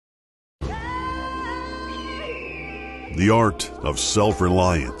The art of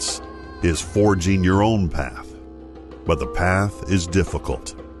self-reliance is forging your own path, but the path is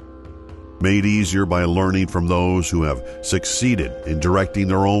difficult. Made easier by learning from those who have succeeded in directing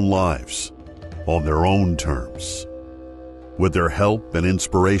their own lives on their own terms. With their help and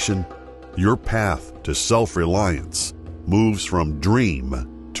inspiration, your path to self-reliance moves from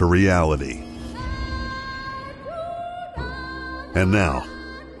dream to reality. And now,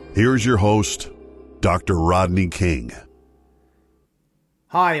 here's your host, Dr. Rodney King.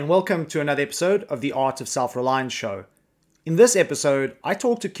 Hi, and welcome to another episode of the Art of Self-Reliance show. In this episode, I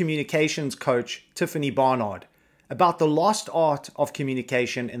talk to communications coach Tiffany Barnard about the lost art of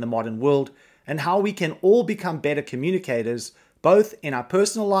communication in the modern world and how we can all become better communicators, both in our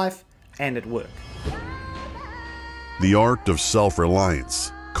personal life and at work. The art of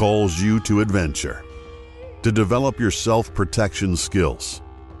self-reliance calls you to adventure, to develop your self-protection skills,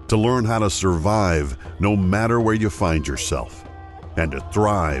 to learn how to survive no matter where you find yourself, and to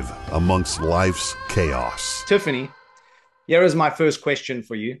thrive amongst life's chaos. Tiffany, here is my first question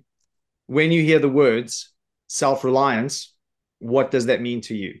for you. When you hear the words self-reliance, what does that mean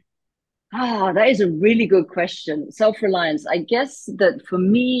to you? That is a really good question. Self-reliance. I guess that for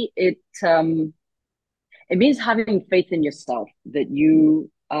me, it means having faith in yourself, that you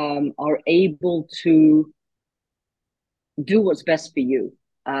are able to do what's best for you.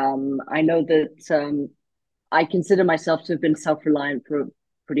 I know that I consider myself to have been self-reliant for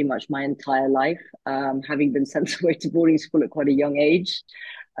pretty much my entire life, having been sent away to boarding school at quite a young age.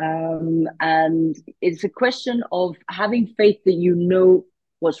 And it's a question of having faith that you know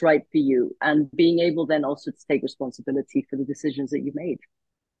what's right for you and being able then also to take responsibility for the decisions that you made.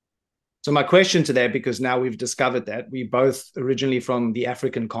 So my question to that, because now we've discovered that we both originally from the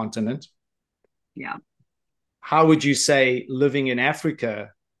African continent. Yeah. How would you say living in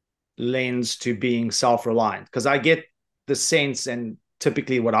Africa lends to being self-reliant? Because I get the sense, and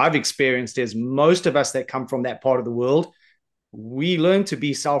typically what I've experienced is most of us that come from that part of the world, we learn to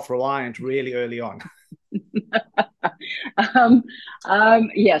be self-reliant really early on.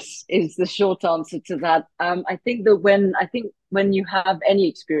 Yes, is the short answer to that. I think that when you have any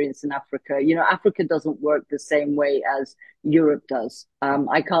experience in Africa, Africa doesn't work the same way as Europe does.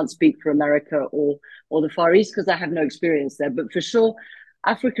 I can't speak for America or the Far East because I have no experience there, but for sure,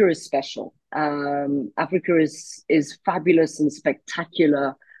 Africa is special. Africa is fabulous and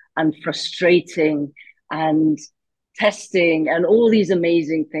spectacular and frustrating and testing and all these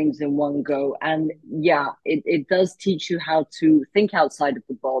amazing things in one go. And yeah, it does teach you how to think outside of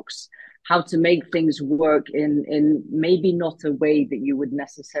the box, how to make things work in maybe not a way that you would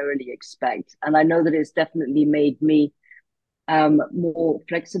necessarily expect. And I know that it's definitely made me more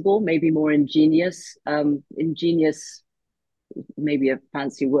flexible, maybe more ingenious. Ingenious, maybe a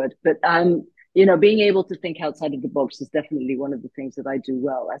fancy word, but being able to think outside of the box is definitely one of the things that I do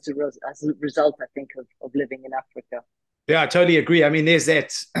well as a result, I think, of living in Africa. Yeah, I totally agree. I mean, there's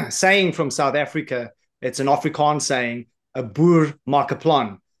that saying from South Africa. It's an Afrikaans saying, "A boer maak 'n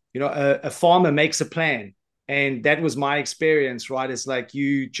plan." A farmer makes a plan. And that was my experience, right? It's like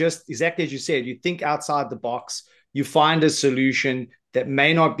you just, exactly as you said, you think outside the box, you find a solution that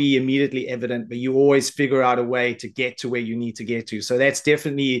may not be immediately evident, but you always figure out a way to get to where you need to get to. So that's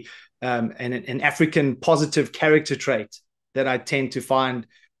definitely an African positive character trait that I tend to find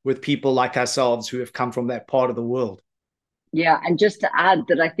with people like ourselves who have come from that part of the world. Yeah, and just to add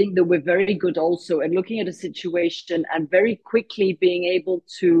that I think that we're very good also at looking at a situation and very quickly being able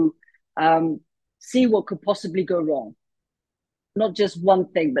to see what could possibly go wrong. Not just one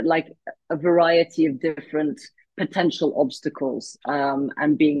thing, but like a variety of different potential obstacles,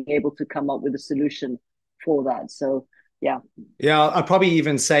 and being able to come up with a solution for that. So yeah, I'd probably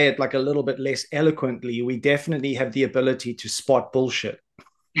even say it like a little bit less eloquently. We definitely have the ability to spot bullshit.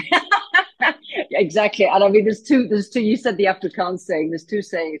 Exactly. And I mean, there's two, you said the Afrikaans saying, there's two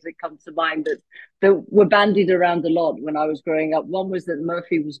sayings that come to mind that were bandied around a lot when I was growing up. One was that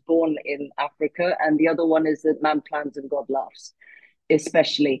Murphy was born in Africa, and the other one is that man plans and God laughs,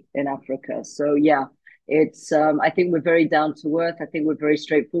 especially in Africa. So yeah, it's I think we're very down to earth. I think we're very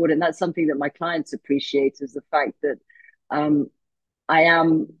straightforward, and that's something that my clients appreciate, is the fact that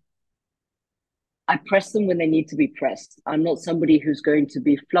I press them when they need to be pressed. I'm not somebody who's going to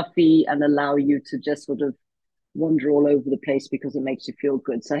be fluffy and allow you to just sort of wander all over the place because it makes you feel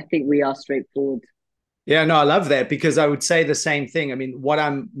good. So I think we are straightforward. Yeah, no, I love that, because I would say the same thing. I mean, what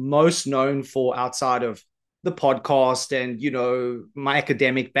I'm most known for outside of the podcast and, my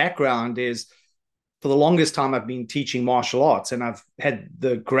academic background is, for the longest time, I've been teaching martial arts, and I've had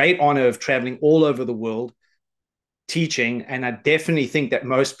the great honor of traveling all over the world, teaching. And I definitely think that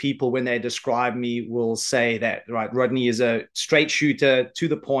most people, when they describe me, will say that, right, Rodney is a straight shooter, to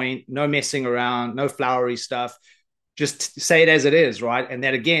the point, no messing around, no flowery stuff. Just say it as it is, right? And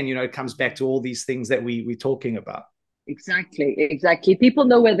that, again, it comes back to all these things that we're talking about. Exactly. People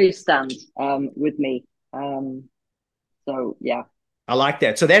know where they stand with me. So, yeah. I like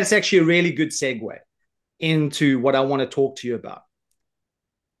that. So that's actually a really good segue into what I want to talk to you about: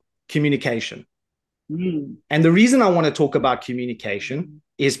 communication. And the reason I want to talk about communication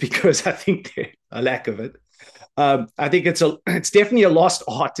is because I think a lack of it. I think it's definitely a lost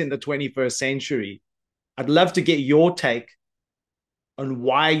art in the 21st century. I'd love to get your take on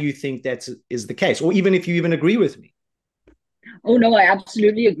why you think that is the case, or even if you even agree with me. Oh, no, I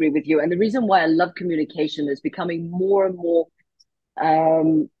absolutely agree with you. And the reason why I love communication is becoming more and more,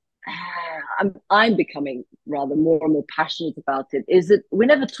 I'm becoming rather more and more passionate about it, is that we're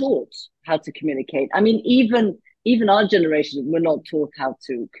never taught how to communicate. I mean, even our generation, we're not taught how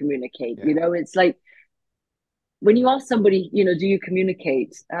to communicate. Yeah. It's like when you ask somebody, do you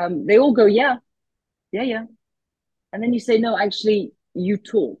communicate? They all go, yeah. And then you say, no, actually, you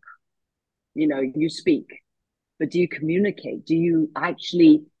talk, you speak. But do you communicate? Do you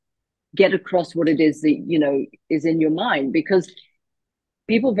actually get across what it is that, is in your mind? Because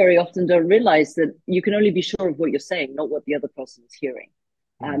people very often don't realize that you can only be sure of what you're saying, not what the other person is hearing.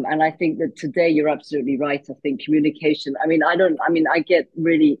 And I think that today you're absolutely right. I think communication, I get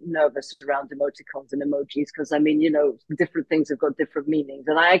really nervous around emoticons and emojis because, different things have got different meanings.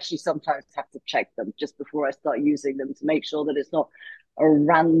 And I actually sometimes have to check them just before I start using them to make sure that it's not a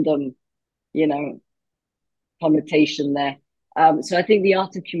random, connotation there. So I think the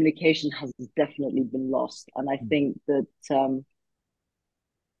art of communication has definitely been lost. And I think that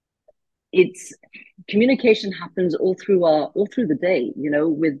it's communication happens all through the day,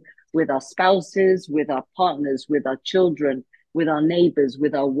 with our spouses, with our partners, with our children, with our neighbors,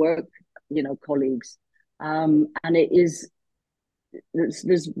 with our work, colleagues. And there's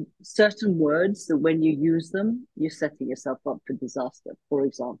certain words that when you use them, you're setting yourself up for disaster, for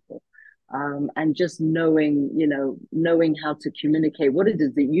example. And just knowing how to communicate what it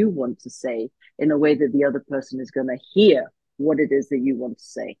is that you want to say in a way that the other person is going to hear what it is that you want to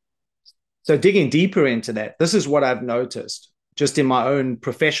say. So digging deeper into that, this is what I've noticed just in my own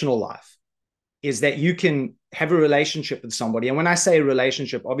professional life, is that you can have a relationship with somebody. And when I say a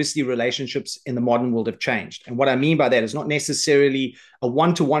relationship, obviously relationships in the modern world have changed. And what I mean by that is not necessarily a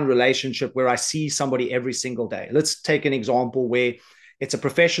one-to-one relationship where I see somebody every single day. Let's take an example where it's a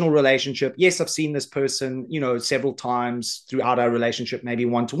professional relationship. Yes, I've seen this person, several times throughout our relationship, maybe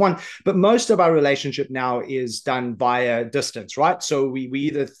one-to-one, but most of our relationship now is done via distance, right? So we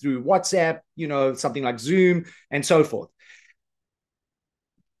either through WhatsApp, something like Zoom and so forth.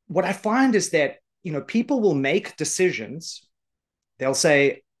 What I find is that, people will make decisions. They'll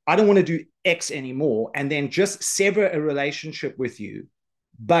say, I don't want to do X anymore, and then just sever a relationship with you.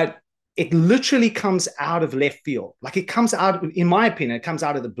 But it literally comes out of left field. Like it comes out, in my opinion, it comes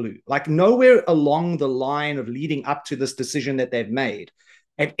out of the blue. Like nowhere along the line of leading up to this decision that they've made,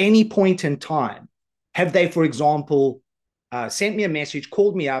 at any point in time, have they, for example, sent me a message,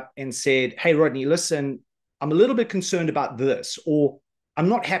 called me up and said, hey, Rodney, listen, I'm a little bit concerned about this, or I'm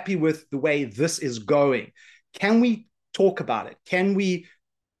not happy with the way this is going. Can we talk about it? Can we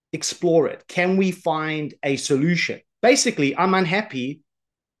explore it? Can we find a solution? Basically, I'm unhappy.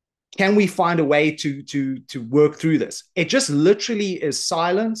 Can we find a way to work through this? It just literally is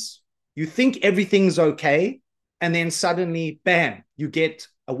silence. You think everything's okay, and then suddenly, bam, you get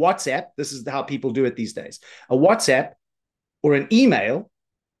a WhatsApp. This is how people do it these days. A WhatsApp or an email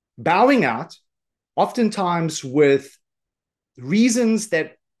bowing out, oftentimes with reasons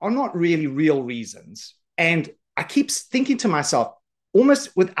that are not really real reasons. And I keep thinking to myself,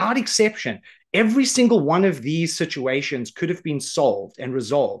 almost without exception, every single one of these situations could have been solved and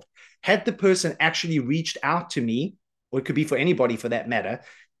resolved had the person actually reached out to me, or it could be for anybody for that matter,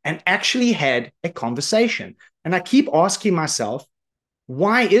 and actually had a conversation. And I keep asking myself,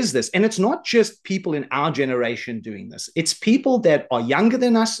 why is this? And it's not just people in our generation doing this. It's people that are younger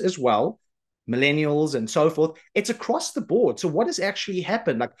than us as well, millennials and so forth. It's across the board. So what has actually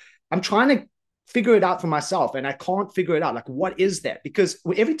happened? Like, I'm trying to figure it out for myself, and I can't figure it out. Like, what is that? Because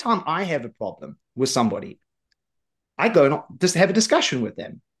every time I have a problem with somebody, I go and just have a discussion with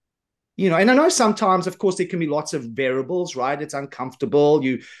them. And I know sometimes, of course, there can be lots of variables, right? It's uncomfortable.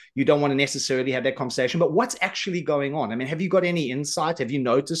 You don't want to necessarily have that conversation, but what's actually going on? I mean, have you got any insight? Have you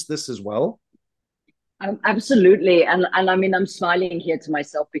noticed this as well? Absolutely. And I mean, I'm smiling here to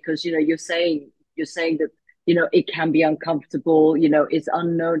myself because, you're saying that it can be uncomfortable, it's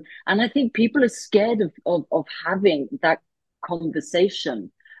unknown. And I think people are scared of having that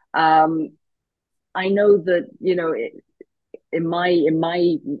conversation. I know that, in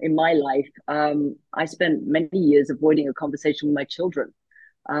my life, I spent many years avoiding a conversation with my children.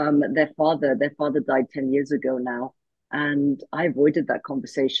 Their father died 10 years ago now, and I avoided that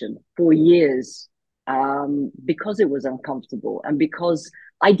conversation for years, because it was uncomfortable and because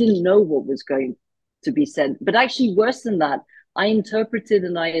I didn't know what was going to be said. But actually, worse than that, I interpreted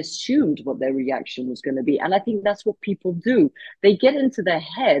and I assumed what their reaction was going to be. And I think that's what people do. They get into their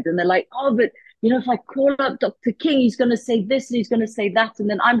head and they're like, oh, but if I call up Dr. King, he's going to say this and he's going to say that. And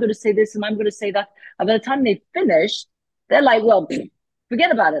then I'm going to say this and I'm going to say that. And by the time they finish, they're like, well,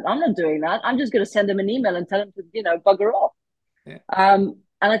 forget about it. I'm not doing that. I'm just going to send them an email and tell them to, bugger off. Yeah.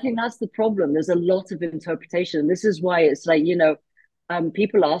 And I think that's the problem. There's a lot of interpretation. This is why it's like,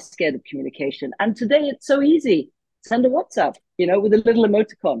 people are scared of communication. And today it's so easy. Send a WhatsApp, with a little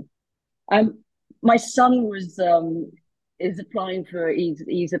emoticon. My son is applying for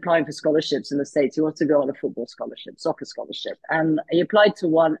he's applying for scholarships in the States. He wants to go on a football scholarship, soccer scholarship, and he applied to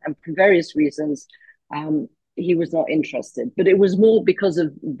one, and for various reasons, he was not interested. But it was more because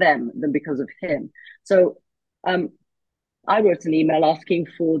of them than because of him. So I wrote an email asking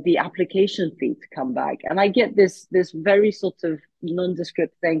for the application fee to come back, and I get this very sort of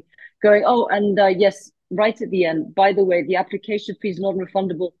nondescript thing going, oh, and yes, right at the end, by the way, the application fee is not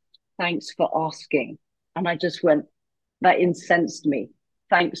refundable. Thanks for asking. And I just went, that incensed me.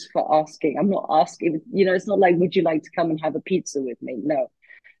 Thanks for asking. I'm not asking, it's not like, would you like to come and have a pizza with me? No.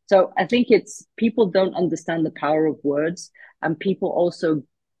 So I think it's people don't understand the power of words, and people also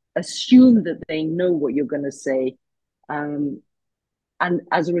assume that they know what you're going to say. And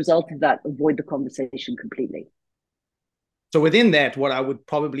as a result of that, avoid the conversation completely. So within that, what I would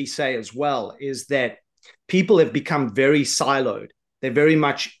probably say as well is that people have become very siloed. They're very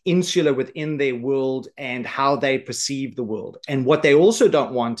much insular within their world and how they perceive the world. And what they also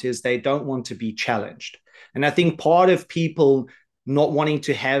don't want is they don't want to be challenged. And I think part of people not wanting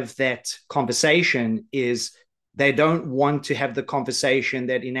to have that conversation is they don't want to have the conversation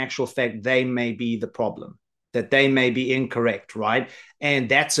that in actual fact, they may be the problem, that they may be incorrect, right? And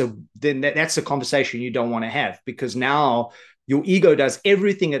that's a conversation you don't want to have, because now your ego does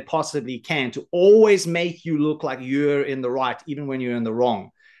everything it possibly can to always make you look like you're in the right, even when you're in the wrong.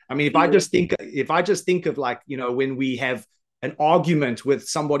 I mean, if I just think of like, when we have an argument with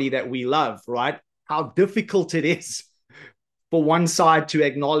somebody that we love, right? How difficult it is for one side to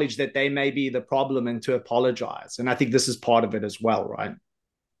acknowledge that they may be the problem and to apologize. And I think this is part of it as well, right?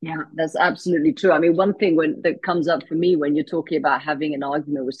 Yeah, that's absolutely true. I mean, one thing that comes up for me when you're talking about having an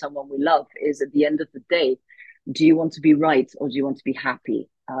argument with someone we love is, at the end of the day, do you want to be right or do you want to be happy?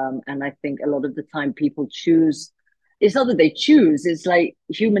 And I think a lot of the time people choose, it's not that they choose, it's like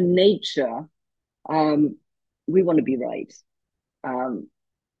human nature. We want to be right.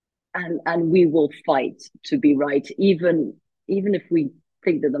 And we will fight to be right, even if we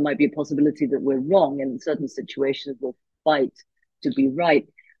think that there might be a possibility that we're wrong in certain situations, we'll fight to be right.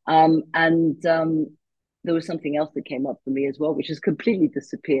 There was something else that came up for me as well, which has completely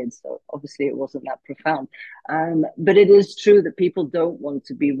disappeared. So obviously it wasn't that profound. But it is true that people don't want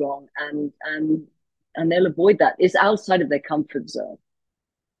to be wrong, and they'll avoid that. It's outside of their comfort zone.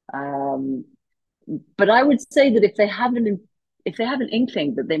 But I would say that if they have an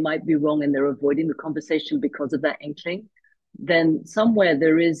inkling that they might be wrong and they're avoiding the conversation because of that inkling, then somewhere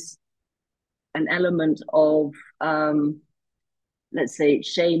there is an element of, let's say,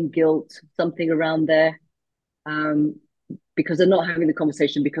 shame, guilt, something around there, because they're not having the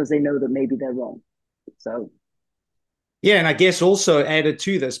conversation because they know that maybe they're wrong. So, yeah, and I guess also added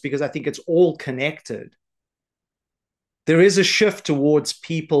to this, because I think it's all connected, there is a shift towards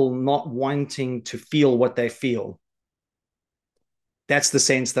people not wanting to feel what they feel. That's the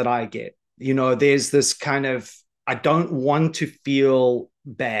sense that I get. There's this kind of, I don't want to feel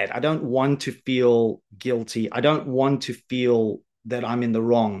bad. I don't want to feel guilty. I don't want to feel that I'm in the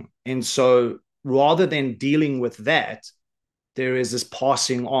wrong. And so rather than dealing with that, there is this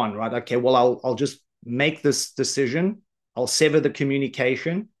passing on, right? Okay, well, I'll just make this decision. I'll sever the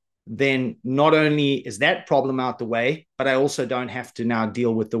communication. Then not only is that problem out the way, but I also don't have to now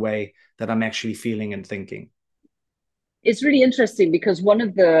deal with the way that I'm actually feeling and thinking. It's really interesting because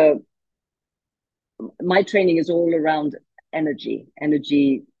my training is all around energy,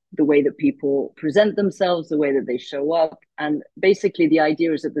 the way that people present themselves, the way that they show up. And basically the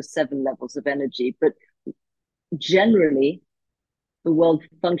idea is that there's 7 levels of energy, but generally the world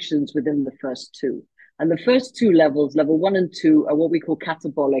functions within the first 2. And the first two levels, level 1 and 2, are what we call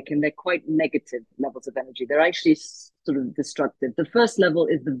catabolic, and they're quite negative levels of energy. They're actually sort of destructive. The first level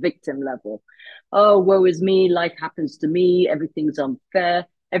is the victim level. Oh, woe is me, life happens to me, everything's unfair,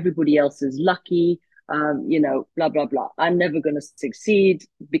 everybody else is lucky, blah, blah, blah. I'm never going to succeed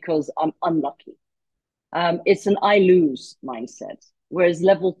because I'm unlucky. It's an I lose mindset. Whereas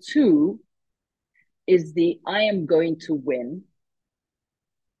level 2 is the I am going to win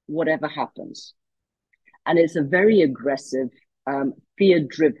whatever happens. And it's a very aggressive,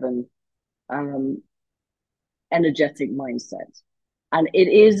 fear-driven, energetic mindset. And it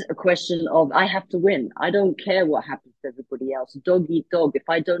is a question of, I have to win. I don't care what happens to everybody else. Dog eat dog. If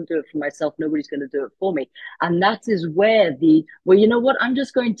I don't do it for myself, nobody's going to do it for me. And that is where well, you know what? I'm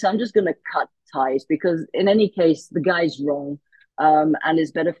just going to cut ties, because in any case, the guy's wrong. And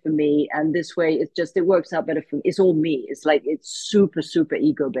it's better for me. And this way, it works out better for me. It's all me. It's like, it's super, super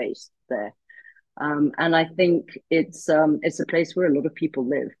ego-based there. And I think it's a place where a lot of people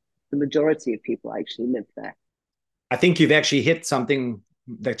live. The majority of people actually live there. I think you've actually hit something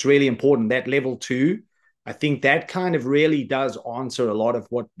that's really important. That level 2, I think that kind of really does answer a lot of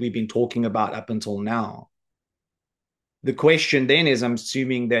what we've been talking about up until now. The question then is, I'm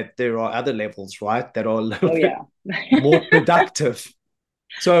assuming that there are other levels, right, that are a little bit more productive.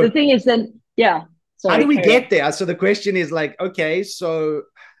 So the thing is then, yeah. Sorry, how do we get there? So the question is like, okay, so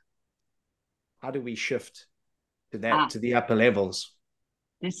how do we shift to that, to the upper levels?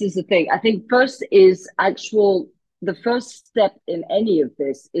 This is the thing. I think first is the first step in any of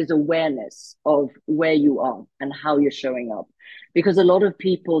this is awareness of where you are and how you're showing up. Because a lot of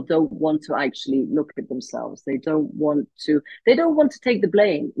people don't want to actually look at themselves. They don't want to take the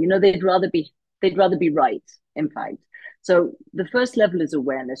blame. They'd rather be right, in fact. So the first level is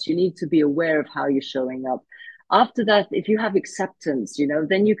awareness. You need to be aware of how you're showing up. After that, if you have acceptance,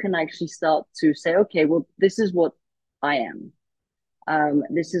 then you can actually start to say, okay, well, this is what I am.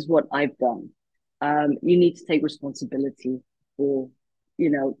 This is what I've done. You need to take responsibility for,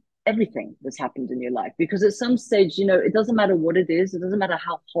 everything that's happened in your life. Because at some stage, it doesn't matter what it is. It doesn't matter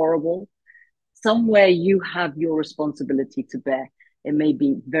how horrible. Somewhere you have your responsibility to bear. It may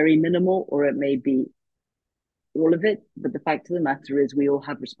be very minimal, or it may be all of it. But the fact of the matter is, we all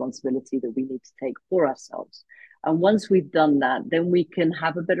have responsibility that we need to take for ourselves. And once we've done that, then we can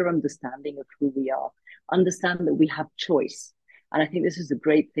have a better understanding of who we are, understand that we have choice. And I think this is a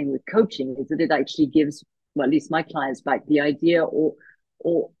great thing with coaching, is that it actually gives, well, at least my clients back the idea, or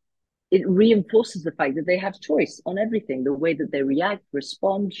it reinforces the fact that they have choice on everything, the way that they react,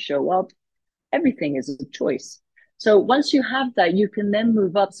 respond, show up. Everything is a choice. So once you have that, you can then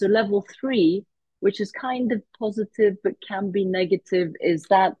move up. So level 3, which is kind of positive but can be negative, is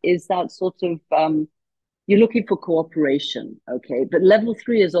that sort of you're looking for cooperation, okay? But level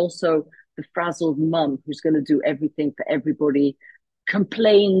 3 is also the frazzled mum who's going to do everything for everybody,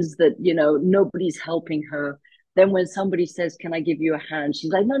 complains that nobody's helping her. Then when somebody says, "Can I give you a hand?"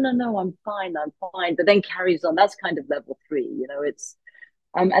 she's like, "No, I'm fine, but then carries on. That's kind of level 3, it's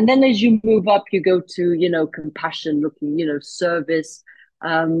and then as you move up, you go to compassion, looking, service,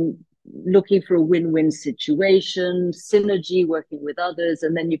 looking for a win-win situation, synergy, working with others.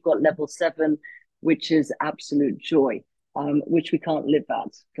 And then you've got level 7, which is absolute joy, which we can't live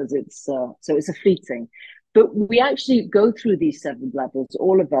at, because it's a fleeting. But we actually go through these 7 levels,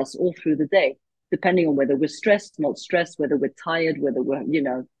 all of us, all through the day, depending on whether we're stressed, not stressed, whether we're tired, whether we're,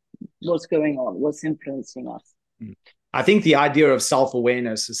 what's going on, what's influencing us. I think the idea of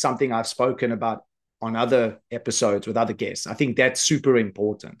self-awareness is something I've spoken about on other episodes with other guests. I think that's super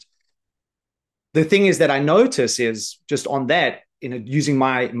important. The thing is that I notice is just on that, using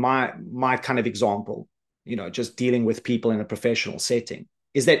my kind of example, just dealing with people in a professional setting,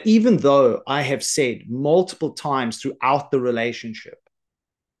 is that even though I have said multiple times throughout the relationship,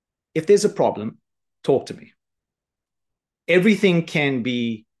 if there's a problem, talk to me. Everything can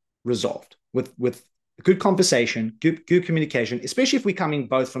be resolved with good conversation, good communication, especially if we're coming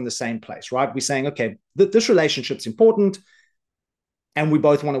both from the same place, right? We're saying, okay, this relationship's important and we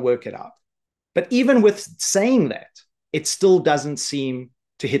both want to work it out. But even with saying that, it still doesn't seem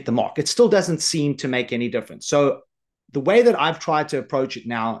to hit the mark. It still doesn't seem to make any difference. So the way that I've tried to approach it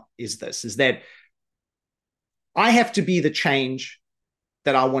now is that I have to be the change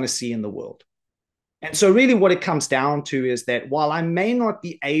that I want to see in the world. And so really what it comes down to is that while I may not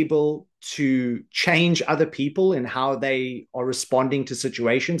be able to change other people in how they are responding to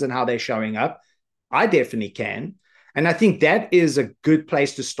situations and how they're showing up, I definitely can. And I think that is a good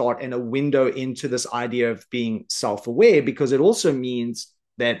place to start, and a window into this idea of being self-aware, because it also means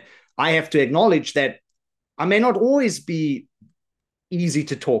that I have to acknowledge that I may not always be easy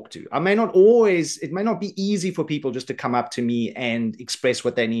to talk to. It may not be easy for people just to come up to me and express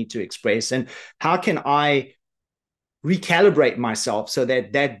what they need to express. And how can I recalibrate myself so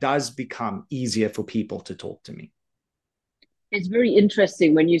that that does become easier for people to talk to me? It's very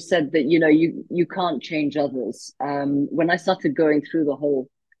interesting when you said that, you can't change others. When I started going through the whole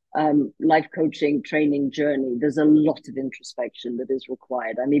life coaching training journey, there's a lot of introspection that is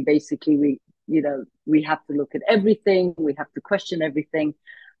required. I mean, basically, we have to look at everything, we have to question everything.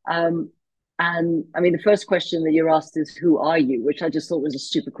 And I mean, the first question that you're asked is, who are you? Which I just thought was a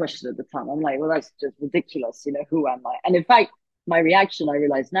stupid question at the time. I'm like, well, that's just ridiculous. Who am I? And in fact, my reaction, I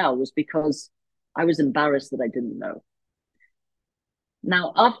realize now, was because I was embarrassed that I didn't know.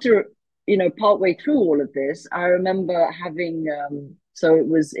 Now, after, partway through all of this, I remember having, so it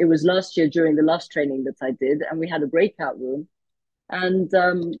was last year during the last training that I did, and we had a breakout room. And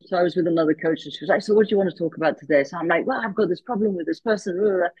so I was with another coach, and she was like, so what do you want to talk about today? So I'm like, well, I've got this problem with this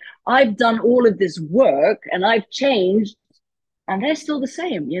person. I've done all of this work and I've changed, and they're still the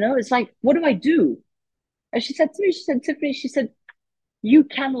same. It's like, what do I do? And she said to me, Tiffany, she said, you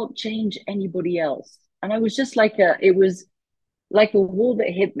cannot change anybody else. And I was just like, it was like a wall that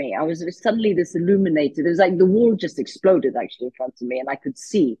hit me. I was suddenly this illuminated. It was like the wall just exploded actually in front of me, and I could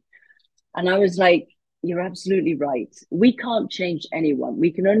see. And I was like, you're absolutely right. We can't change anyone.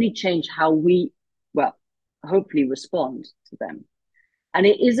 We can only change how we, well, hopefully respond to them. And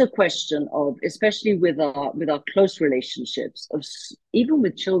it is a question of, especially with our close relationships, of even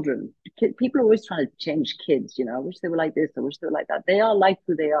with children. People are always trying to change kids. I wish they were like this. I wish they were like that. They are like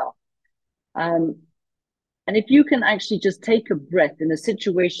who they are. And if you can actually just take a breath in a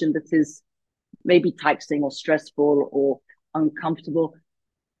situation that is maybe taxing or stressful or uncomfortable,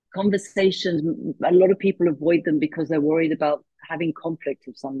 conversations, a lot of people avoid them because they're worried about having conflict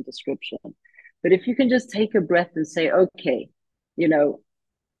of some description. But if you can just take a breath and say, okay,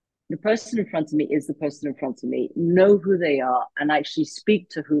 the person in front of me is the person in front of me, know who they are, and actually speak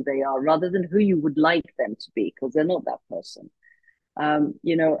to who they are rather than who you would like them to be, because they're not that person.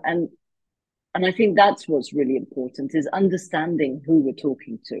 And I think that's what's really important, is understanding who we're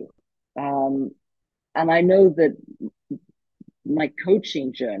talking to. And I know that my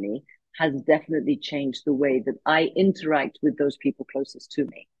coaching journey has definitely changed the way that I interact with those people closest to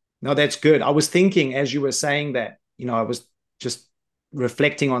me. No, that's good. I was thinking as you were saying that, I was just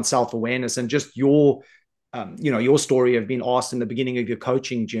reflecting on self-awareness and just your story of being asked in the beginning of your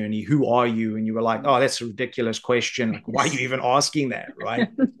coaching journey, who are you? And you were like, oh, that's a ridiculous question. Like, why are you even asking that? Right.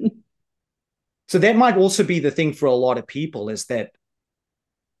 So that might also be the thing for a lot of people, is that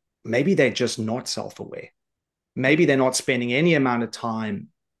maybe they're just not self-aware. Maybe they're not spending any amount of time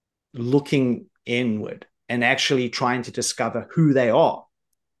looking inward and actually trying to discover who they are.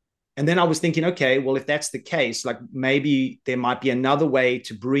 And then I was thinking, okay, well, if that's the case, like maybe there might be another way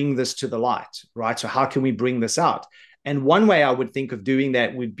to bring this to the light, right? So how can we bring this out? And one way I would think of doing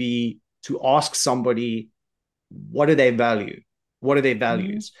that would be to ask somebody, what do they value? What are their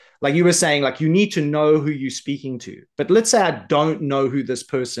values? Mm-hmm. Like you were saying, like you need to know who you're speaking to. But let's say I don't know who this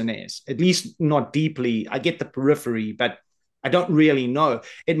person is, at least not deeply. I get the periphery, but I don't really know.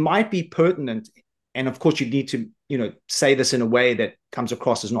 It might be pertinent. And of course, you need to, say this in a way that comes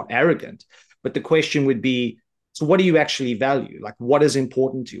across as not arrogant. But the question would be, so what do you actually value? Like, what is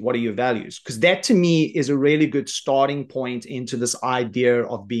important to you? What are your values? Because that to me is a really good starting point into this idea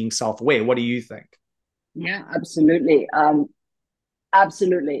of being self-aware. What do you think? Yeah, absolutely.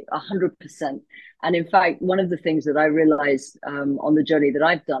 Absolutely, 100%. And in fact, one of the things that I realized on the journey that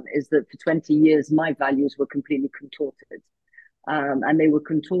I've done is that for 20 years, my values were completely contorted. And they were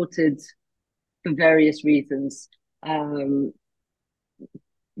contorted for various reasons. But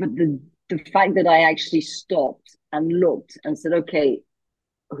the fact that I actually stopped and looked and said, okay,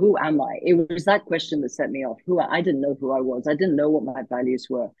 who am I? It was that question that set me off. I didn't know who I was. I didn't know what my values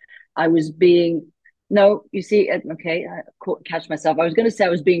were. I was being... No, you see, okay, I catch myself. I was going to say I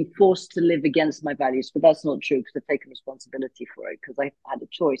was being forced to live against my values, but that's not true because I've taken responsibility for it because I had a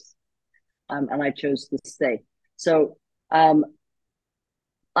choice and I chose to stay. So I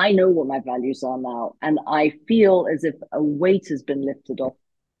know what my values are now, and I feel as if a weight has been lifted off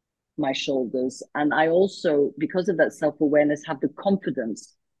my shoulders. And I also, because of that self-awareness, have the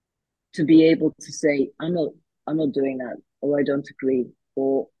confidence to be able to say, I'm not doing that, or I don't agree,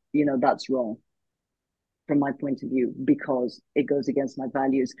 or, that's wrong. From my point of view, because it goes against my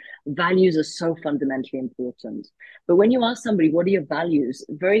values. Values are so fundamentally important. But when you ask somebody, what are your values?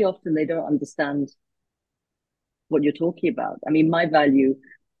 Very often they don't understand what you're talking about. I mean, my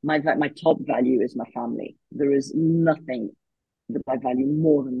top value is my family. There is nothing that I value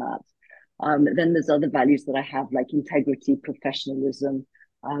more than that. Then there's other values that I have, like integrity, professionalism.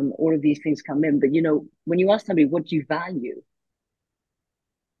 All of these things come in. But, when you ask somebody, what do you value?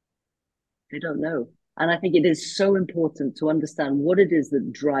 They don't know. And I think it is so important to understand what it is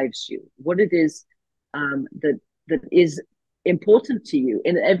that drives you, what it is that is important to you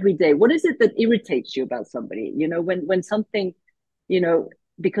in every day. What is it that irritates you about somebody? When something,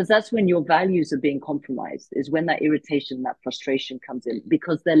 because that's when your values are being compromised, is when that irritation, that frustration comes in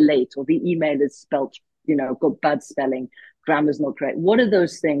because they're late or the email is spelled, got bad spelling, grammar's not correct. What are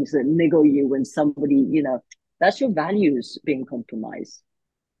those things that niggle you when somebody, that's your values being compromised?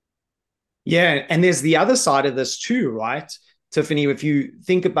 Yeah. And there's the other side of this too, right, Tiffany? If you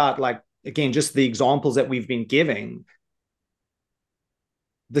think about, like, again, just the examples that we've been giving,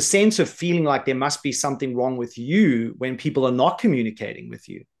 the sense of feeling like there must be something wrong with you when people are not communicating with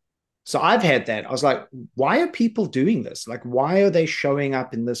you. So I've had that. I was like, why are people doing this? Like, why are they showing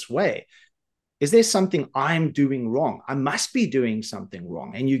up in this way? Is there something I'm doing wrong? I must be doing something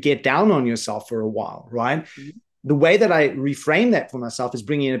wrong. And you get down on yourself for a while, right? Mm-hmm. The way that I reframe that for myself is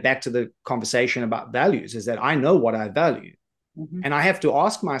bringing it back to the conversation about values, is that I know what I value. Mm-hmm. And I have to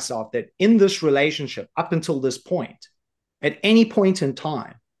ask myself that in this relationship, up until this point, at any point in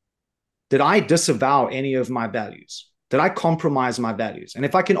time, did I disavow any of my values? Did I compromise my values? And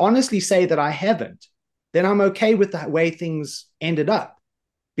if I can honestly say that I haven't, then I'm okay with the way things ended up,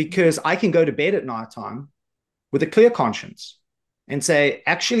 because I can go to bed at nighttime with a clear conscience and say,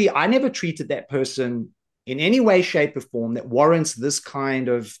 actually, I never treated that person in any way, shape, or form that warrants this kind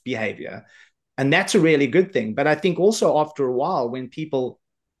of behavior. And that's a really good thing. But I think also after a while, when people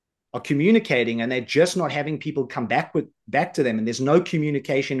are communicating and they're just not having people come back to them, and there's no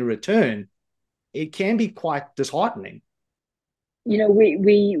communication in return, it can be quite disheartening.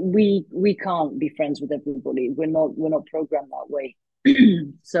 We can't be friends with everybody. We're not programmed that way.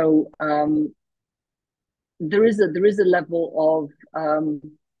 So there is a level of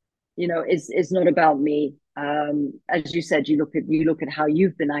it's not about me. As you said, you look at how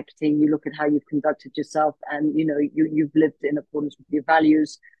you've been acting, you look at how you've conducted yourself, and you've lived in accordance with your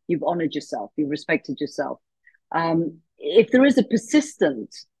values. You've honored yourself, you've respected yourself. If there is a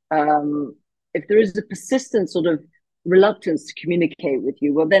persistent sort of reluctance to communicate with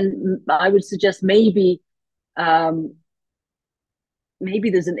you, well, then I would suggest maybe there's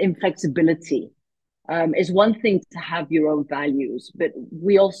an inflexibility. It's one thing to have your own values, but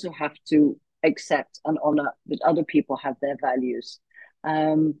we also have to accept and honor that other people have their values.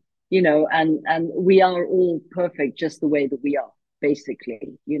 And we are all perfect just the way that we are,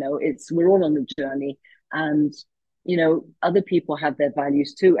 basically. We're all on the journey, and other people have their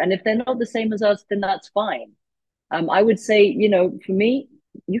values too. And if they're not the same as us, then that's fine. I would say, for me,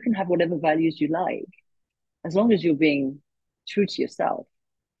 you can have whatever values you like, as long as you're being true to yourself.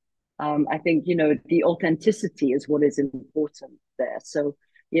 I think, the authenticity is what is important there. So,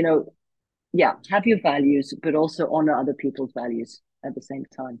 have your values, but also honor other people's values at the same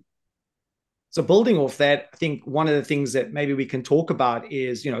time. So building off that, I think one of the things that maybe we can talk about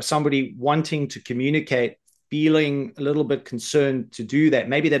is, somebody wanting to communicate, feeling a little bit concerned to do that.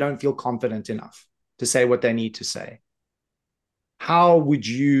 Maybe they don't feel confident enough to say what they need to say. How would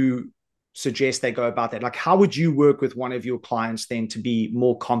you suggest they go about that? Like, how would you work with one of your clients then to be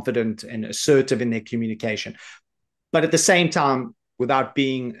more confident and assertive in their communication, but at the same time without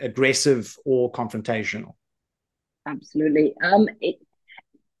being aggressive or confrontational? Absolutely.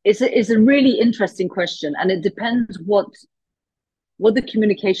 It's a really interesting question, and it depends what the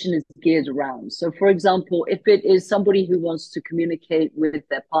communication is geared around. So, for example, if it is somebody who wants to communicate with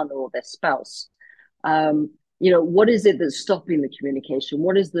their partner or their spouse, what is it that's stopping the communication?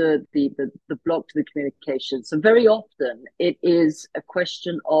 What is the block to the communication? So very often it is a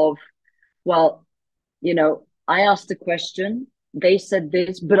question of, well, I asked a question, they said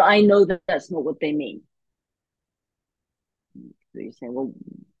this, but I know that that's not what they mean. So you say, well,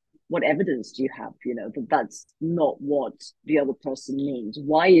 what evidence do you have, that that's not what the other person means?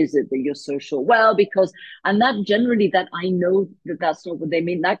 Why is it that you're so sure? Well, because, and that generally, that I know that that's not what they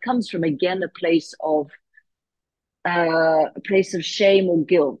mean, that comes from, again, a place of shame or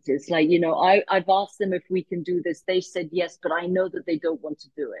guilt. It's like, I've asked them if we can do this. They said yes, but I know that they don't want to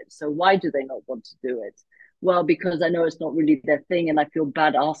do it. So why do they not want to do it? Well, because I know it's not really their thing, and I feel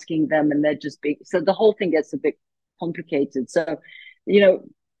bad asking them, and they're just big. So the whole thing gets a bit complicated. So,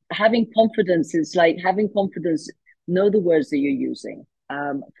 having confidence is like having confidence. Know the words that you're using.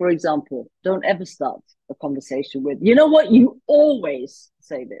 For example, don't ever start a conversation with, you know what, you always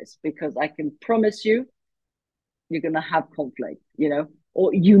say this, because I can promise you, you're going to have conflict,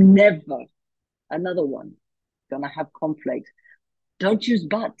 or you never, another one, going to have conflict. Don't use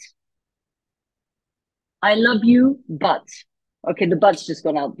but. I love you, but okay, the but's just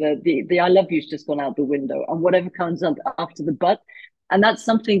gone out. The I love you's just gone out the window, and whatever comes up after the but, and that's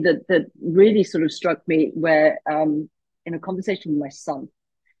something that really sort of struck me. Where in a conversation with my son,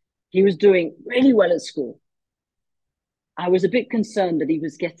 he was doing really well at school. I was a bit concerned that he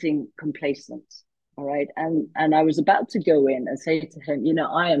was getting complacent. All right, and I was about to go in and say to him, you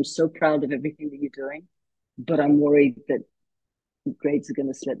know, I am so proud of everything that you're doing, but I'm worried that grades are going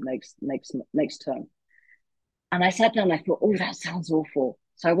to slip next term. And I sat down and I thought, oh, that sounds awful.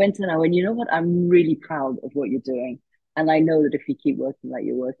 So I went and I went, you know what? I'm really proud of what you're doing. And I know that if you keep working like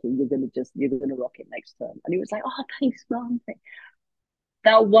you're working, you're gonna rock it next term. And he was like, oh, thanks, Mom.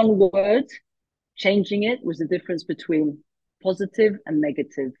 That one word, changing it, was the difference between positive and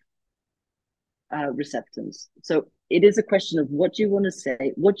negative receptance. So it is a question of what you want to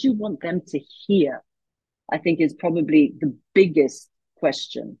say, what you want them to hear, I think is probably the biggest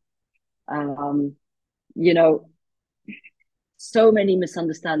question. You know, so many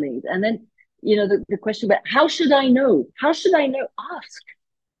misunderstandings. And then, you know, the question about how should I know? How should I know?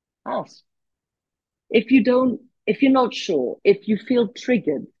 Ask. If you're not sure, if you feel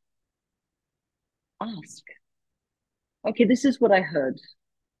triggered, ask. Okay, this is what I heard.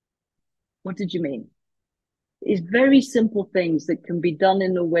 What did you mean? It's very simple things that can be done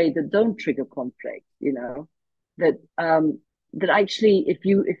in a way that don't trigger conflict, you know, that actually, if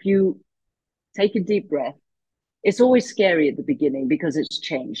you take a deep breath, it's always scary at the beginning because it's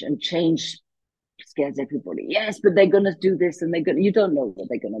change, and change scares everybody. Yes, but they're going to do this and you don't know what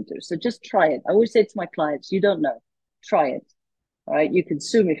they're going to do. So just try it. I always say to my clients, you don't know, try it. All right. You can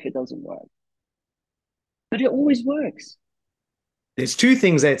sue me if it doesn't work, but it always works. There's two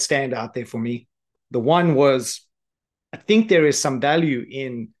things that stand out there for me. The one was, I think there is some value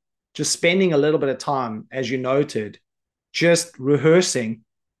in just spending a little bit of time, as you noted, just rehearsing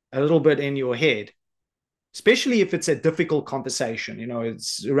a little bit in your head, especially if it's a difficult conversation, you know,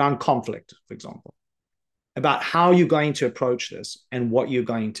 it's around conflict, for example, about how you're going to approach this and what you're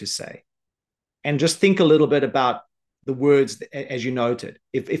going to say. And just think a little bit about the words, as you noted.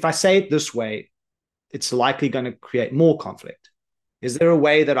 If I say it this way, it's likely going to create more conflict. Is there a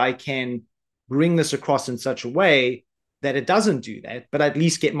way that I can bring this across in such a way that it doesn't do that, but at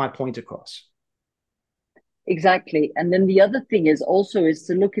least get my point across? Exactly. And then the other thing is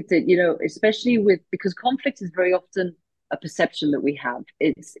to look at it, you know, especially because conflict is very often a perception that we have.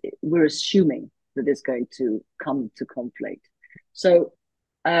 We're assuming that it's going to come to conflict. So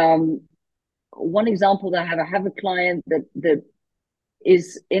one example that I have a client that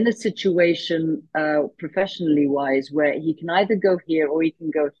is in a situation professionally wise where he can either go here or he can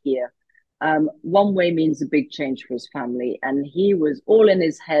go here. One way means a big change for his family. And he was all in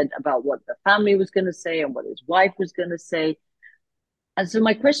his head about what the family was going to say and what his wife was going to say. And so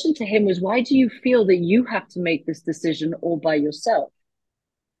my question to him was, why do you feel that you have to make this decision all by yourself?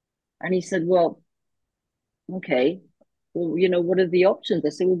 And he said, well, okay, well, you know, what are the options? I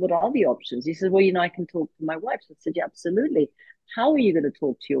said, well, what are the options? He said, well, you know, I can talk to my wife. So I said, yeah, absolutely. How are you going to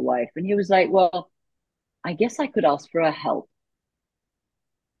talk to your wife? And he was like, well, I guess I could ask for her help.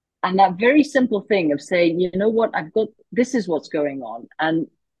 And that very simple thing of saying, you know what, this is what's going on. And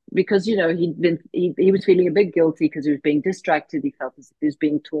because, you know, he was feeling a bit guilty because he was being distracted. He felt as if he was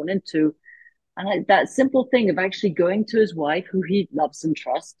being torn in two. And that simple thing of actually going to his wife, who he loves and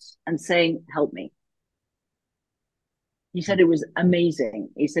trusts, and saying, help me. He said it was amazing.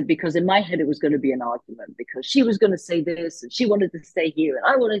 He said, because in my head, it was going to be an argument because she was going to say this and she wanted to stay here and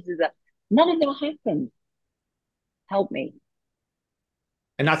I wanted to do that. None of that happened. Help me.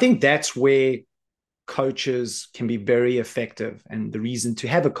 And I think that's where coaches can be very effective. And the reason to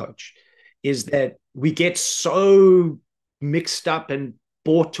have a coach is that we get so mixed up and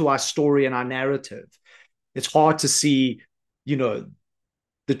brought to our story and our narrative. It's hard to see, you know,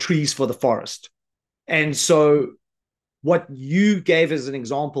 the trees for the forest. And so what you gave as an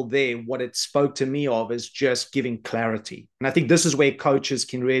example there, what it spoke to me of is just giving clarity. And I think this is where coaches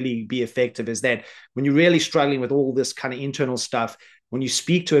can really be effective, is that when you're really struggling with all this kind of internal stuff, when you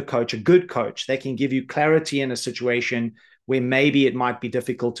speak to a coach, a good coach, they can give you clarity in a situation where maybe it might be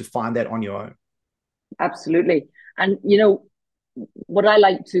difficult to find that on your own. Absolutely. And, you know, what I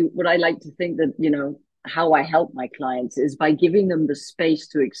like to think that, you know, how I help my clients is by giving them the space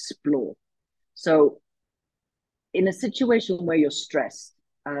to explore. So in a situation where you're stressed,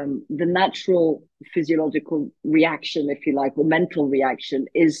 the natural physiological reaction, if you like, or mental reaction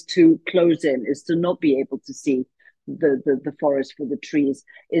is to close in, is to not be able to see the forest for the trees,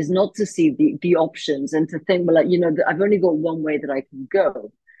 is not to see the options and to think, well, like, you know, I've only got one way that I can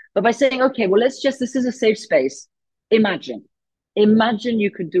go. But by saying, okay, well, this is a safe space. Imagine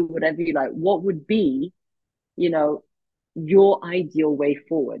you could do whatever you like. What would be your ideal way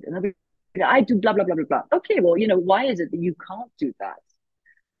forward. And I'll be like, I do blah, blah, blah, blah, blah. Okay, well, why is it that you can't do that?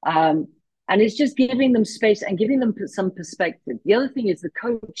 And it's just giving them space and giving them some perspective. The other thing is the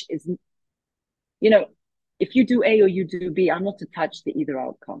coach is, if you do A or you do B, I'm not attached to either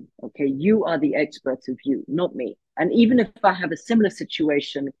outcome. Okay. You are the expert of you, not me. And even if I have a similar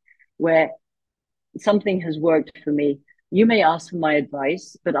situation where something has worked for me, you may ask for my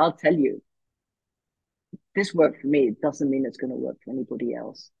advice, but I'll tell you, this worked for me. It doesn't mean it's going to work for anybody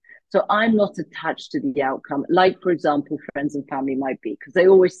else. So I'm not attached to the outcome, like, for example, friends and family might be, because they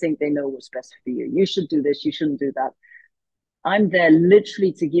always think they know what's best for you. You should do this. You shouldn't do that. I'm there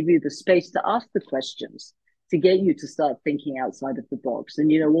literally to give you the space to ask the questions, to get you to start thinking outside of the box. And,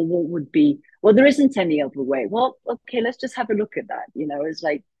 well, what would be, well, there isn't any other way. Well, okay, let's just have a look at that. It's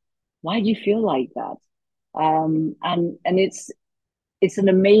like, why do you feel like that? And it's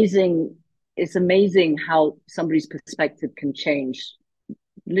amazing how somebody's perspective can change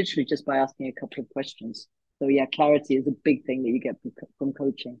literally just by asking a couple of questions. So yeah, clarity is a big thing that you get from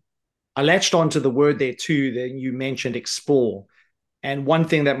coaching. I latched onto the word there too, that you mentioned, explore. And one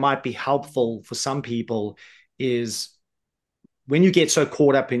thing that might be helpful for some people is when you get so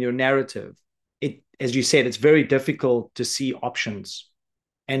caught up in your narrative, as you said, it's very difficult to see options.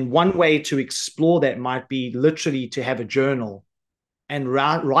 And one way to explore that might be literally to have a journal and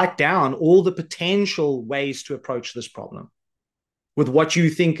write down all the potential ways to approach this problem with what you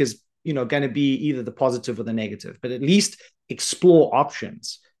think is, going to be either the positive or the negative, but at least explore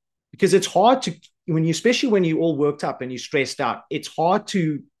options. Because it's hard to, especially when you're all worked up and you're stressed out, it's hard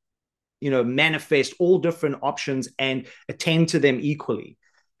to, manifest all different options and attend to them equally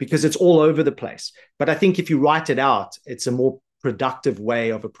because it's all over the place. But I think if you write it out, it's a more productive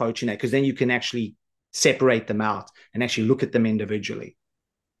way of approaching it, because then you can actually separate them out and actually look at them individually.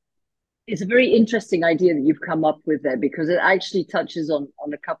 It's a very interesting idea that you've come up with there, because it actually touches on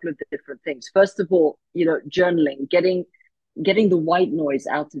a couple of different things. First of all, journaling, getting the white noise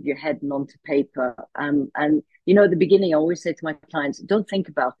out of your head and onto paper. And at the beginning, I always say to my clients, don't think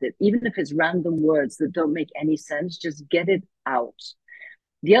about it. Even if it's random words that don't make any sense, just get it out.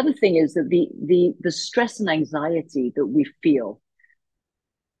 The other thing is that the stress and anxiety that we feel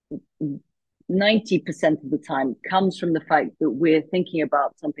 90% of the time comes from the fact that we're thinking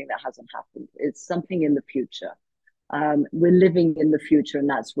about something that hasn't happened. It's something in the future. We're living in the future, and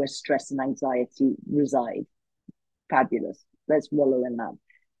that's where stress and anxiety reside. Fabulous. Let's wallow in that.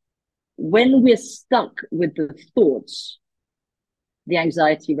 When we're stuck with the thoughts, the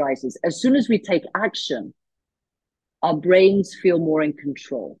anxiety rises. As soon as we take action, our brains feel more in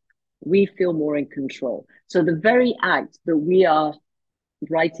control. We feel more in control. So the very act that we are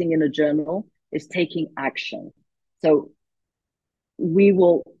writing in a journal is taking action. So we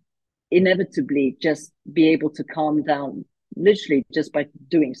will inevitably just be able to calm down literally just by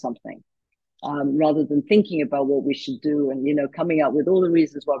doing something, rather than thinking about what we should do and, coming up with all the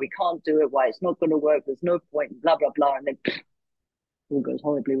reasons why we can't do it, why it's not going to work, there's no point, blah, blah, blah. And then all goes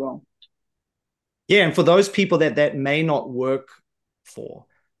horribly wrong. Yeah. And for those people that may not work for,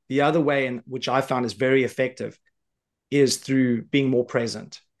 the other way, and which I found is very effective, is through being more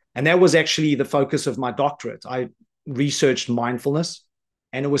present. And that was actually the focus of my doctorate. I researched mindfulness,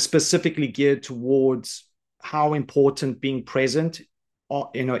 and it was specifically geared towards how important being present,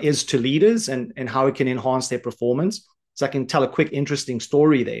 is to leaders and how it can enhance their performance. So I can tell a quick, interesting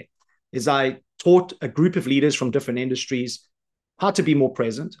story there. Is I taught a group of leaders from different industries how to be more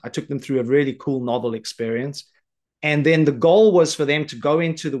present. I took them through a really cool, novel experience. And then the goal was for them to go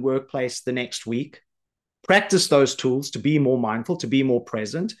into the workplace the next week, practice those tools to be more mindful, to be more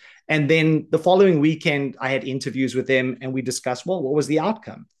present. And then the following weekend, I had interviews with them and we discussed, well, what was the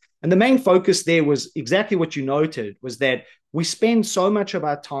outcome? And the main focus there was exactly what you noted, was that we spend so much of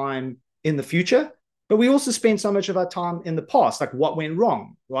our time in the future, but we also spend so much of our time in the past, like what went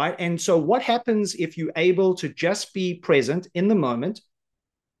wrong, right? And so what happens if you're able to just be present in the moment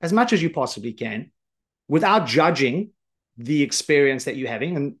as much as you possibly can without judging the experience that you're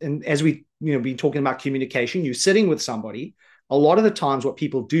having? And as we been talking about communication, you're sitting with somebody. A lot of the times what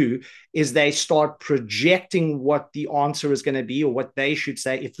people do is they start projecting what the answer is going to be or what they should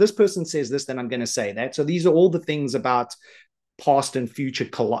say. If this person says this, then I'm going to say that. So these are all the things about past and future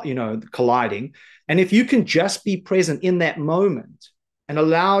colliding. And if you can just be present in that moment and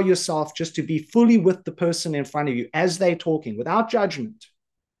allow yourself just to be fully with the person in front of you as they're talking without judgment,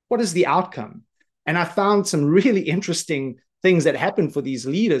 what is the outcome? And I found some really interesting things that happened for these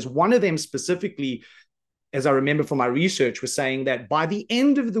leaders. One of them specifically, as I remember from my research, was saying that by the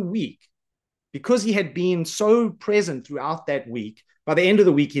end of the week, because he had been so present throughout that week, By the end of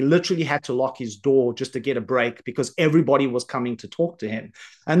the week, he literally had to lock his door just to get a break because everybody was coming to talk to him.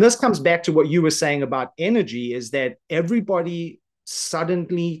 And this comes back to what you were saying about energy, is that everybody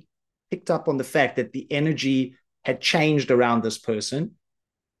suddenly picked up on the fact that the energy had changed around this person.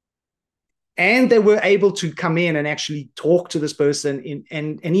 And they were able to come in and actually talk to this person.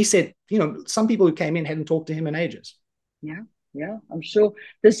 And he said, some people who came in hadn't talked to him in ages. Yeah, yeah, I'm sure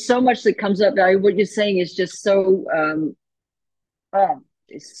there's so much that comes up. What you're saying is just so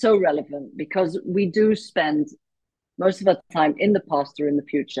it's so relevant, because we do spend most of our time in the past or in the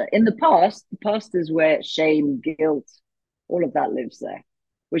future. In the past is where shame, guilt, all of that lives there,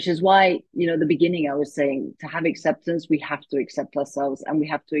 which is why, the beginning I was saying, to have acceptance, we have to accept ourselves, and we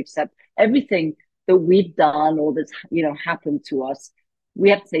have to accept everything that we've done or that's, happened to us. We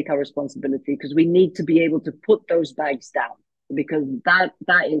have to take our responsibility, because we need to be able to put those bags down, because that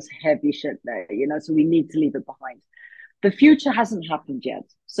is heavy shit there, so we need to leave it behind. The future hasn't happened yet.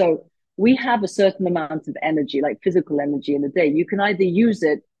 So we have a certain amount of energy, like physical energy in the day. You can either use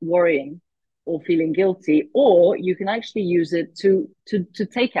it worrying or feeling guilty, or you can actually use it to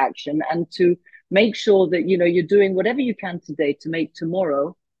take action and to make sure that, you're doing whatever you can today to make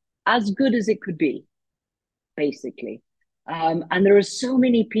tomorrow as good as it could be, basically. And there are so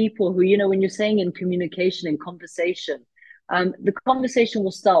many people who, when you're saying in communication and conversation, the conversation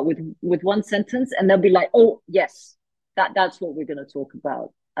will start with one sentence, and they'll be like, oh, yes, that's what we're going to talk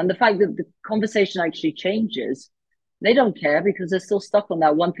about. And the fact that the conversation actually changes, they don't care, because they're still stuck on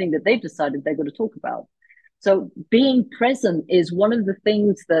that one thing that they've decided they're going to talk about. So being present is one of the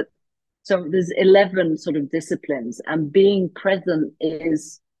things so there's 11 sort of disciplines, and being present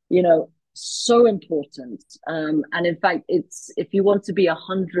is, so important. And in fact, if you want to be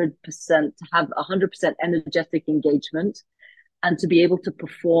 100%, to have 100% energetic engagement and to be able to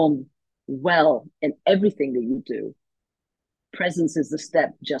perform well in everything that you do, presence is the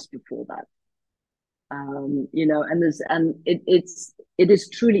step just before that. And it is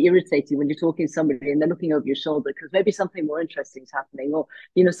truly irritating when you're talking to somebody and they're looking over your shoulder because maybe something more interesting is happening, or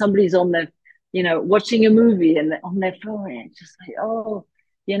somebody's on their watching a movie and on their phone, and it's just like, oh,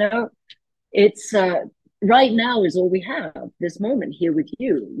 it's right now is all we have. This moment here with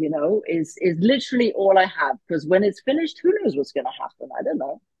you, is literally all I have, because when it's finished, who knows what's going to happen? I don't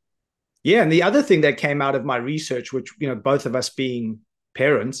know. Yeah, and the other thing that came out of my research, which, both of us being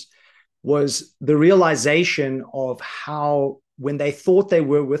parents, was the realization of how when they thought they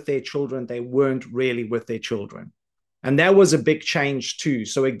were with their children, they weren't really with their children. And that was a big change too.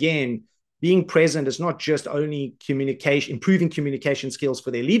 So again, being present is not just only communication, improving communication skills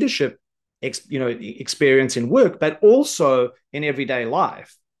for their leadership, experience in work, but also in everyday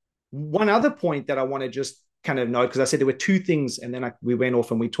life. One other point that I want to just kind of note, because I said there were two things, and then we went off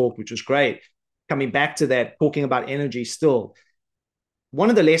and we talked, which was great. Coming back to that, talking about energy still,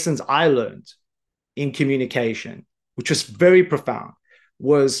 one of the lessons I learned in communication, which was very profound,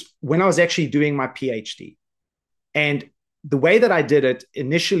 was when I was actually doing my PhD. And the way that I did it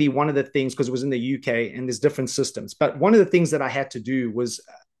initially, one of the things, because it was in the UK and there's different systems, but one of the things that I had to do was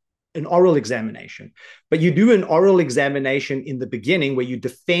an oral examination. But you do an oral examination in the beginning where you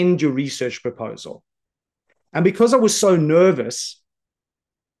defend your research proposal. And because I was so nervous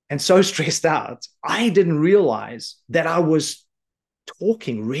and so stressed out, I didn't realize that I was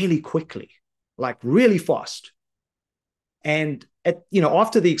talking really quickly, like really fast. And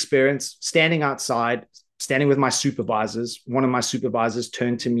after the experience, standing outside, standing with my supervisors, one of my supervisors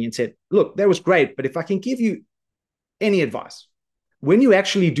turned to me and said, look, that was great, but if I can give you any advice, when you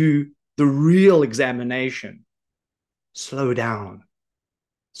actually do the real examination, slow down,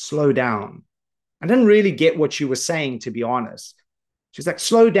 slow down. I didn't really get what she was saying, to be honest. She's like,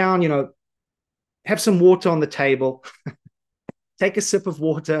 slow down, have some water on the table, take a sip of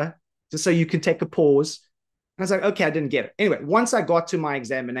water, just so you can take a pause. And I was like, okay, I didn't get it. Anyway, once I got to my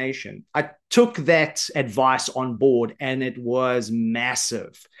examination, I took that advice on board, and it was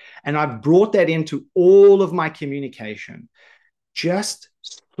massive. And I brought that into all of my communication. Just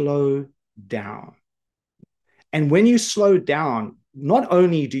slow down. And when you slow down, not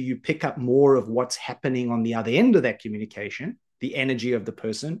only do you pick up more of what's happening on the other end of that communication, the energy of the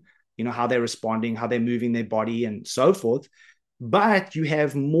person, how they're responding, how they're moving their body and so forth, but you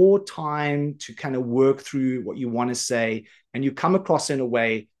have more time to kind of work through what you want to say, and you come across in a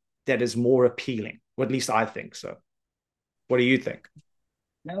way that is more appealing, or at least I think so. What do you think?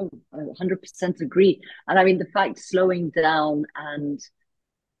 No, I 100% agree. And I mean, the fact slowing down, and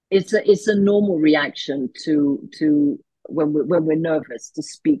it's a normal reaction to when we're nervous to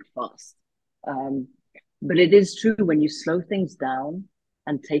speak fast. But it is true, when you slow things down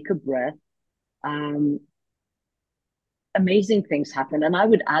and take a breath, amazing things happen. And I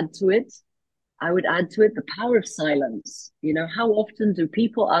would add to it, the power of silence. You know, how often do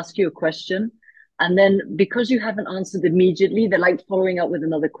people ask you a question, and then because you haven't answered immediately, they're like following up with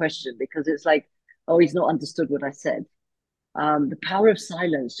another question because it's like, oh, he's not understood what I said. The power of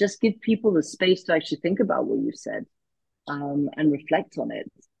silence, just give people the space to actually think about what you said, and reflect on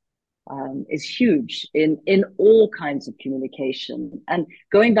it, is huge in all kinds of communication. And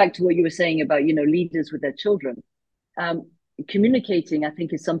going back to what you were saying about, you know, leaders with their children, um, communicating, I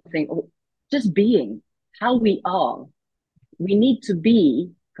think, is something, just being how we are. We need to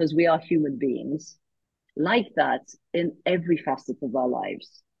be, because we are human beings, like that in every facet of our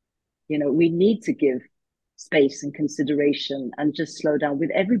lives. You know, we need to give space and consideration and just slow down with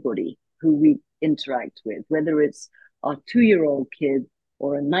everybody who we interact with, whether it's our 2-year-old kid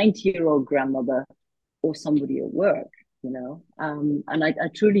or a 90-year-old grandmother or somebody at work, you know. And I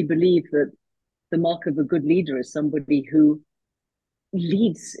truly believe that the mark of a good leader is somebody who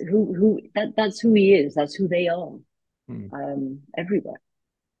leads, that's who he is, that's who they are, everywhere.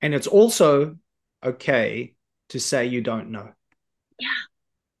 And it's also okay to say you don't know.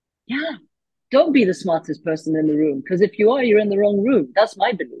 Yeah. Don't be the smartest person in the room, because if you are, you're in the wrong room. That's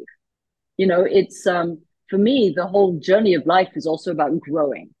my belief. You know, it's for me, the whole journey of life is also about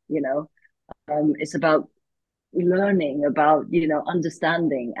growing. You know, it's about learning, about, you know,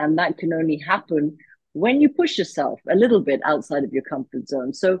 understanding, and that can only happen when you push yourself a little bit outside of your comfort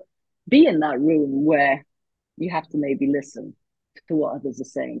zone. So be in that room where you have to maybe listen to what others are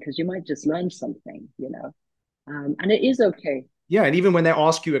saying, because you might just learn something. You know, and it is okay. Yeah, and even when they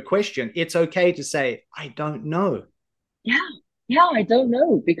ask you a question, it's okay to say, I don't know. Yeah, I don't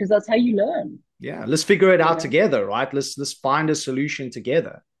know, because that's how you learn. Yeah, let's figure it out together, right? Let's find a solution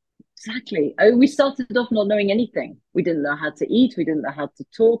together. Exactly. We started off not knowing anything. We didn't know how to eat. We didn't know how to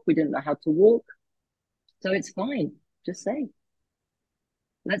talk. We didn't know how to walk. So it's fine. Just say,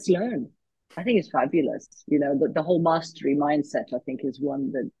 let's learn. I think it's fabulous. You know, the whole mastery mindset, I think, is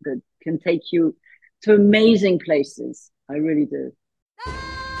one that can take you to amazing places. I really do.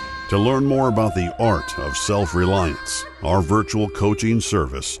 To learn more about the art of self-reliance, our virtual coaching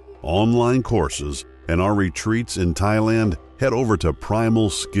service, online courses, and our retreats in Thailand, head over to Primal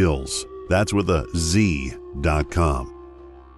Skills. That's with a Z.com.